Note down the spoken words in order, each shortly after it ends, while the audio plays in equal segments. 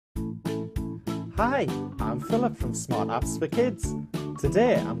Hi, I'm Philip from Smart Apps for Kids.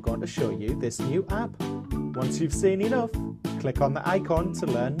 Today I'm going to show you this new app. Once you've seen enough, click on the icon to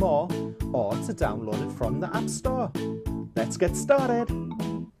learn more or to download it from the App Store. Let's get started.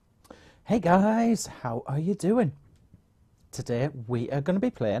 Hey guys, how are you doing? Today we are going to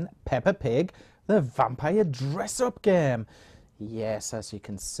be playing Peppa Pig, the vampire dress-up game. Yes, as you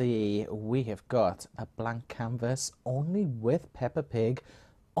can see, we have got a blank canvas only with Peppa Pig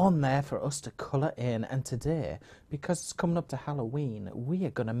on there for us to colour in, and today, because it's coming up to Halloween, we are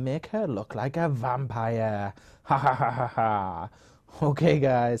going to make her look like a vampire. Ha ha ha ha ha. Okay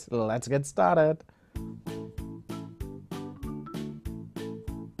guys, let's get started.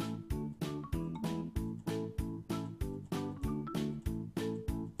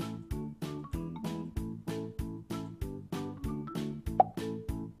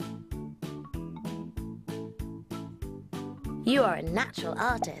 You are a natural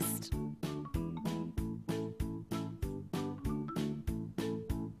artist.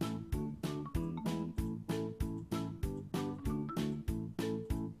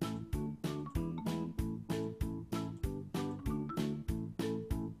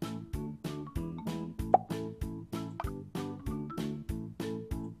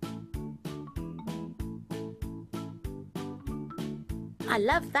 I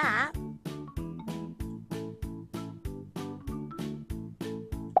love that.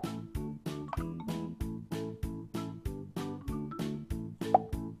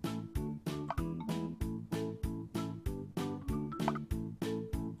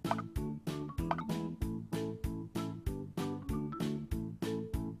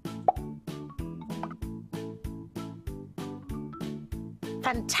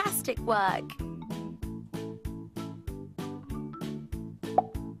 Fantastic work!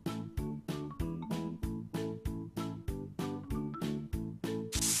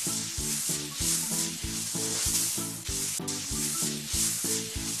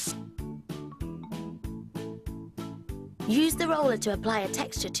 Use the roller to apply a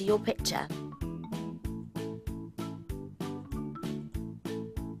texture to your picture.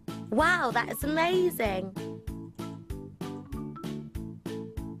 Wow, that is amazing!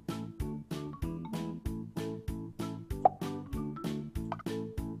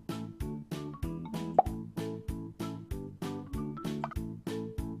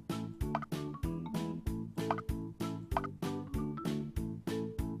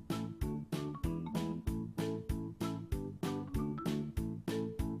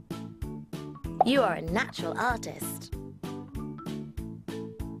 You are a natural artist.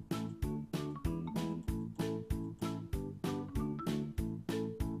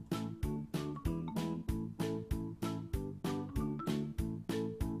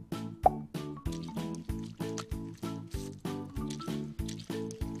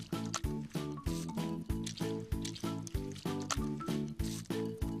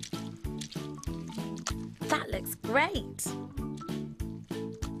 That looks great!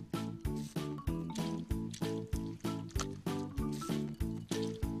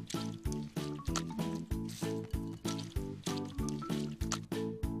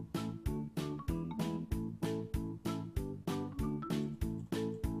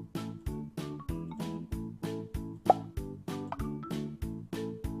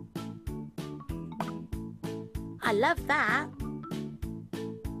 I love that.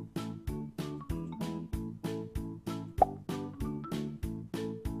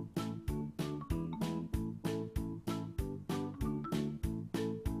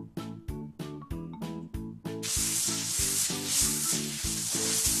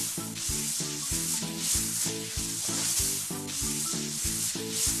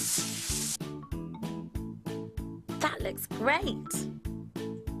 That looks great.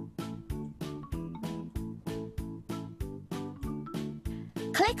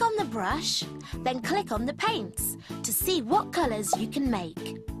 Click on the brush, then click on the paints to see what colours you can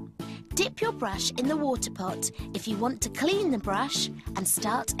make. Dip your brush in the water pot if you want to clean the brush and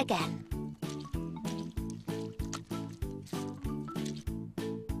start again.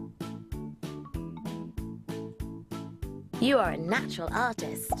 You are a natural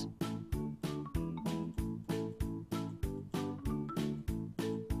artist.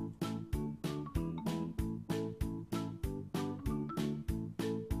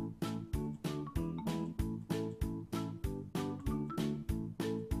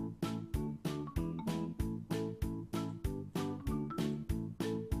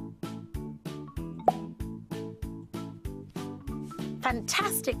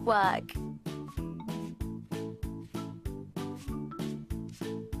 Fantastic work!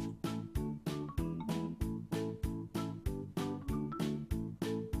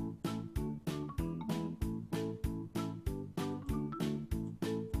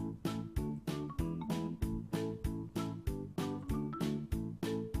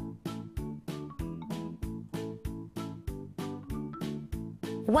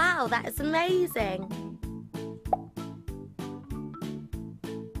 Wow, that is amazing!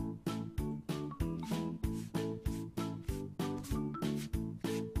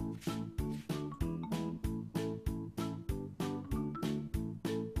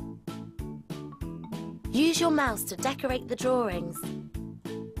 Use your mouse to decorate the drawings.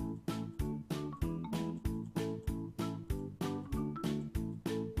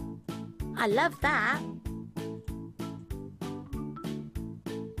 I love that!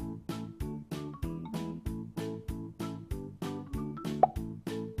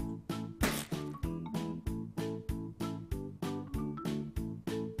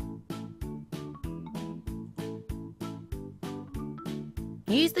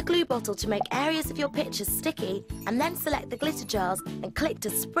 Use the glue bottle to make areas of your pictures sticky and then select the glitter jars and click to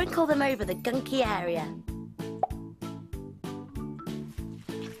sprinkle them over the gunky area.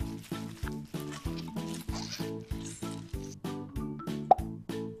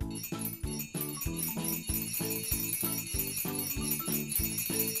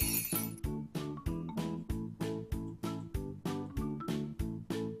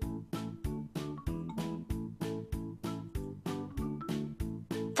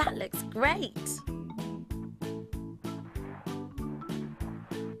 That looks great!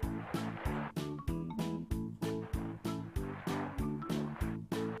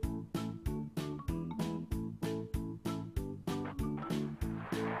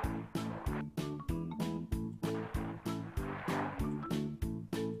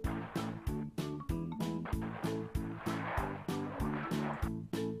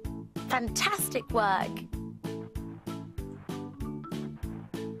 Fantastic work!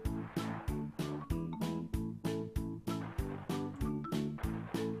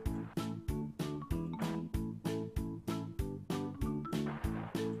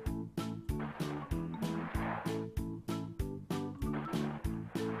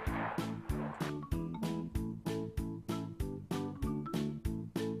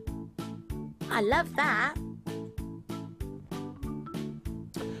 I love that!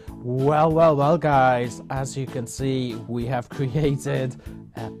 Well, guys, as you can see, we have created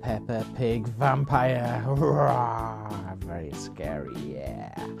a Peppa Pig vampire. Very scary,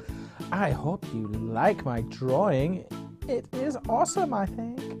 yeah. I hope you like my drawing. It is awesome, I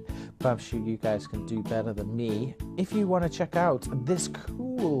think. But I'm sure you guys can do better than me. If you want to check out this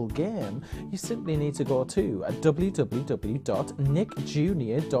cool game, you simply need to go to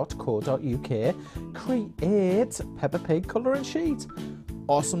www.nickjunior.co.uk, create Peppa Pig colouring sheet.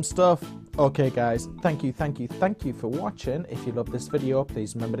 Awesome stuff. Okay guys, thank you for watching. If you love this video,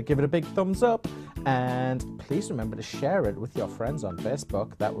 please remember to give it a big thumbs up, and please remember to share it with your friends on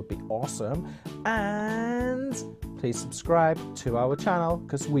Facebook. That would be awesome. And please subscribe to our channel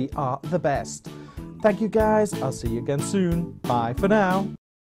because we are the best. Thank you guys. I'll see you again soon. Bye for now.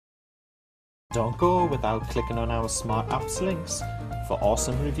 Don't go without clicking on our smart apps links for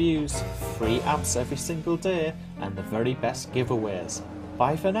awesome reviews, free apps every single day, and the very best giveaways.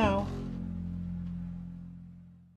 Bye for now.